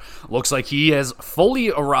last year. Looks like he has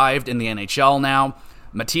fully arrived in the NHL now.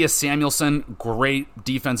 Matthias Samuelsson, great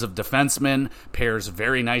defensive defenseman, pairs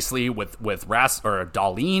very nicely with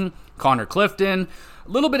Dahlin. Connor Clifton, a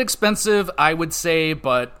little bit expensive, I would say,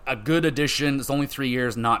 but a good addition. It's only 3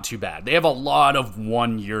 years, not too bad. They have a lot of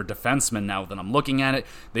one-year defensemen now that I'm looking at it.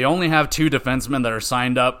 They only have 2 defensemen that are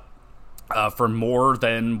signed up for more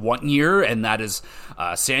than 1 year, and that is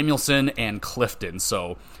Samuelsson and Clifton.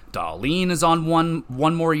 So Dahlin is on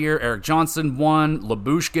one more year. Eric Johnson 1,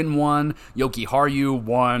 Lyubushkin 1, Yoki Haru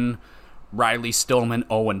 1, Riley Stillman,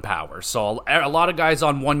 Owen Power. So a lot of guys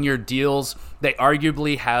on 1 year deals. They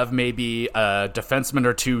arguably have maybe a defenseman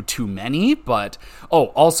or two too many, but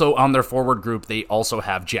also on their forward group they also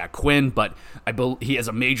have Jack Quinn, but I believe he has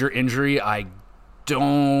a major injury. I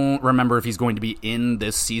don't remember if he's going to be in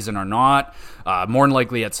this season or not. More than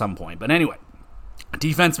likely at some point. But anyway,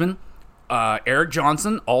 defenseman. Eric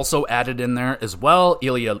Johnson also added in there as well.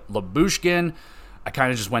 Ilya Lyubushkin. I kind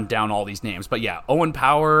of just went down all these names. But yeah, Owen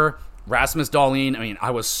Power, Rasmus Dahlin. I mean,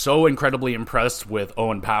 I was so incredibly impressed with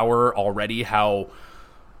Owen Power already. How,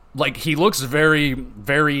 he looks very,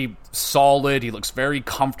 very solid. He looks very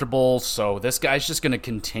comfortable. So this guy's just going to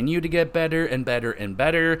continue to get better and better and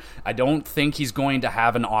better. I don't think he's going to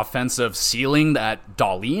have an offensive ceiling that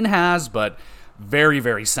Dahlin has, but very,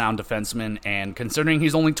 very sound defenseman. And considering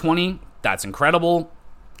he's only 20, that's incredible.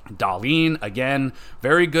 Darlene, again,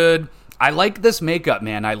 very good. I like this makeup,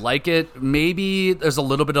 man. I like it. Maybe there's a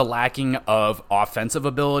little bit of lacking of offensive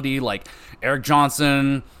ability, like Eric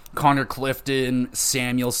Johnson, Connor Clifton,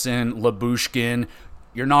 Samuelson, Labushkin.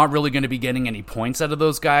 You're not really going to be getting any points out of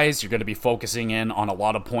those guys. You're going to be focusing in on a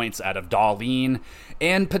lot of points out of Darlene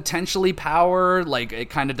and potentially Power. Like, it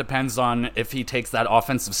kind of depends on if he takes that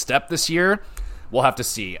offensive step this year. We'll have to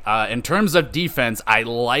see. In terms of defense, I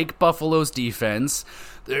like Buffalo's defense.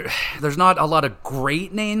 There's not a lot of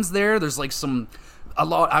great names there. There's like a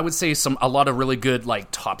lot of really good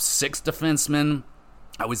like top 6 defensemen.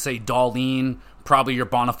 I would say Darlene, probably your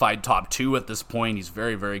bona fide top 2 at this point. He's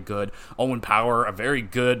very, very good. Owen Power, a very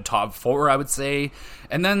good top 4, I would say.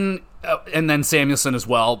 And then Samuelson as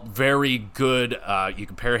well, very good. You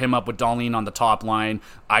can pair him up with Darlene on the top line.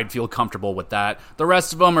 I'd feel comfortable with that. The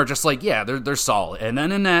rest of them are just like, yeah, they're solid. And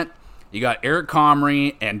then in net, you got Eric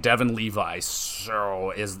Comrie and Devin Levi.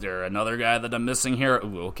 So, is there another guy that I'm missing here?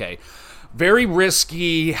 Ooh, okay. Very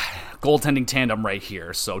risky goaltending tandem right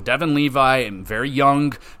here. So, Devin Levi, very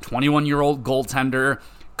young, 21-year-old goaltender.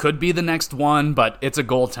 Could be the next one, but it's a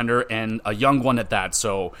goaltender and a young one at that.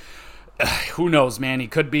 So, who knows, man? He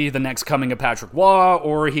could be the next coming of Patrick Waugh,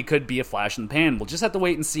 or he could be a flash in the pan. We'll just have to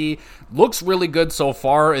wait and see. Looks really good so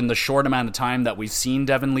far in the short amount of time that we've seen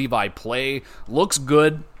Devin Levi play. Looks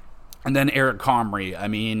good. And then Eric Comrie. I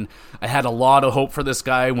mean, I had a lot of hope for this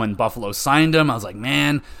guy when Buffalo signed him. I was like,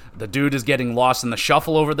 man, the dude is getting lost in the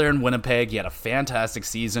shuffle over there in Winnipeg. He had a fantastic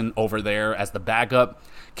season over there as the backup.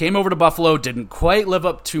 Came over to Buffalo, didn't quite live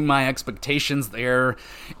up to my expectations there.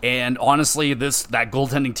 And honestly, that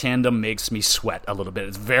goaltending tandem makes me sweat a little bit.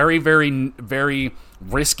 It's very, very, very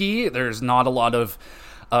risky. There's not a lot of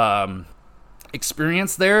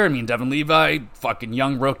experience there. I mean, Devin Levi, fucking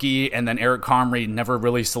young rookie, and then Eric Comrie never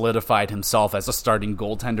really solidified himself as a starting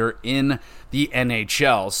goaltender in the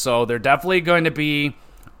NHL. So they're definitely going to be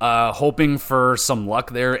hoping for some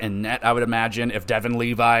luck there in net, I would imagine. If Devin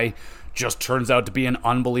Levi just turns out to be an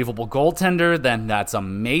unbelievable goaltender, then that's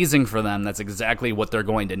amazing for them. That's exactly what they're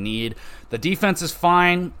going to need. The defense is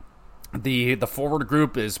fine. The forward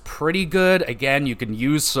group is pretty good. Again, you can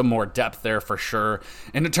use some more depth there for sure.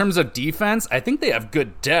 And in terms of defense, I think they have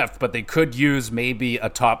good depth, but they could use maybe a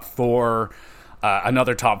top 4.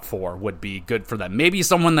 Another top 4 would be good for them. Maybe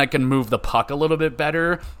someone that can move the puck a little bit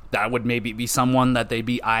better. That would maybe be someone that they'd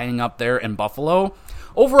be eyeing up there in Buffalo.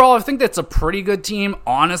 Overall, I think that's a pretty good team.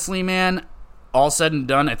 Honestly, man, all said and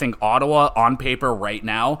done, I think Ottawa on paper right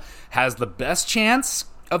now has the best chance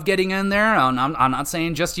of getting in there. I'm not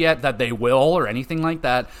saying just yet that they will or anything like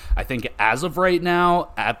that. I think as of right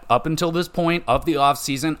now, up until this point of the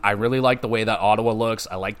offseason, I really like the way that Ottawa looks.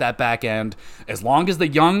 I like that back end. As long as the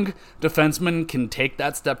young defensemen can take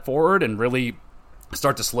that step forward and really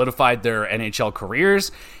start to solidify their NHL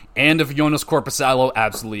careers, and if Jonas Korpisalo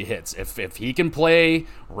absolutely hits. If he can play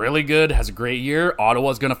really good, has a great year,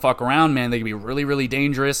 Ottawa's going to fuck around, man. They can be really, really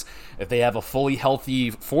dangerous. If they have a fully healthy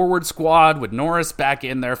forward squad with Norris back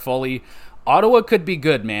in there fully, Ottawa could be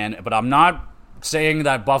good, man. But I'm not saying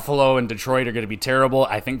that Buffalo and Detroit are going to be terrible.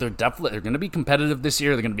 I think they're going to be competitive this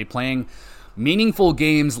year. They're going to be playing meaningful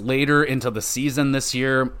games later into the season this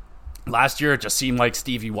year. Last year, it just seemed like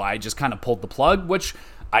Stevie Y just kind of pulled the plug, which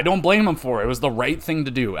I don't blame him for. It was the right thing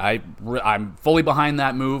to do. I'm fully behind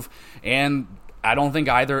that move, and I don't think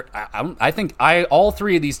either. I think all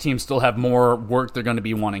 3 of these teams still have more work they're going to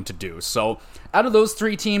be wanting to do. So, out of those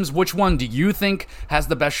 3 teams, which one do you think has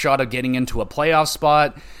the best shot of getting into a playoff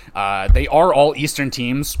spot? They are all Eastern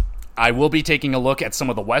teams. I will be taking a look at some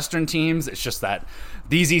of the Western teams. It's just that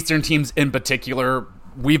these Eastern teams in particular,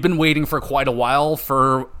 we've been waiting for quite a while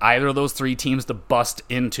for either of those 3 teams to bust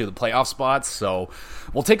into the playoff spots. So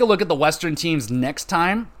we'll take a look at the Western teams next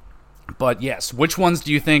time. But yes, which ones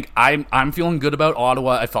do you think? I'm feeling good about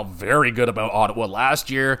Ottawa. I felt very good about Ottawa last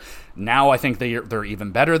year. Now I think they're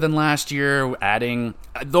even better than last year.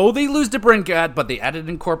 Though they lose to Brinkat, but they added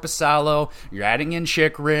in Korpisalo. You're adding in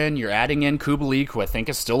Chychrun. You're adding in Kubalik, who I think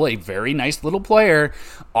is still a very nice little player.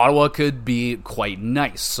 Ottawa could be quite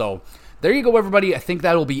nice. So there you go, everybody. I think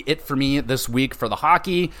that'll be it for me this week for the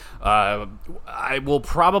hockey. I will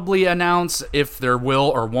probably announce if there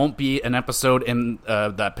will or won't be an episode in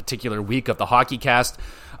that particular week of the HockeyCast.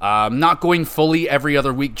 Not going fully every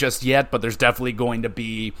other week just yet, but there's definitely going to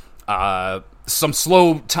be some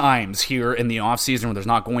slow times here in the offseason where there's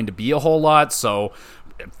not going to be a whole lot. So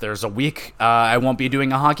if there's a week I won't be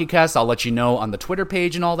doing a HockeyCast, I'll let you know on the Twitter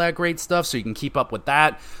page and all that great stuff, so you can keep up with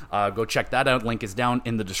that. Go check that out. Link is down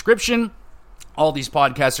in the description. All these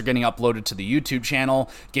podcasts are getting uploaded to the YouTube channel,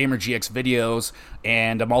 Gamer GX Videos,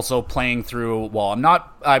 and I'm also playing through,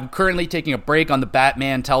 I'm currently taking a break on the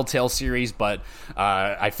Batman Telltale series, but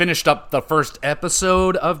I finished up the first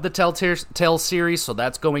episode of the Telltale series, so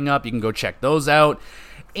that's going up. You can go check those out.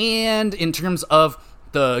 And in terms of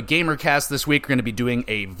the GamerCast this week, we're going to be doing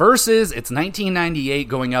a versus. It's 1998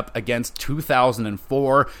 going up against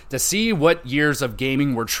 2004 to see what years of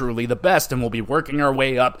gaming were truly the best, and we'll be working our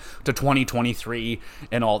way up to 2023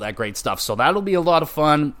 and all that great stuff. So that'll be a lot of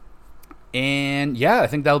fun. And yeah, I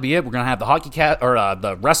think that'll be it. We're going to have the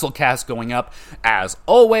the WrestleCast going up as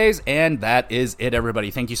always. And that is it,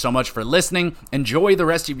 everybody. Thank you so much for listening. Enjoy the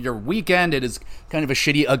rest of your weekend. It is kind of a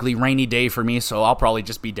shitty, ugly, rainy day for me, so I'll probably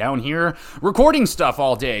just be down here recording stuff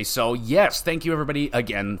all day. So yes, thank you everybody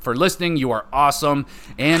again for listening. You are awesome.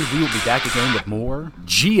 And we will be back again with more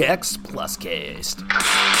GX Plus Cast.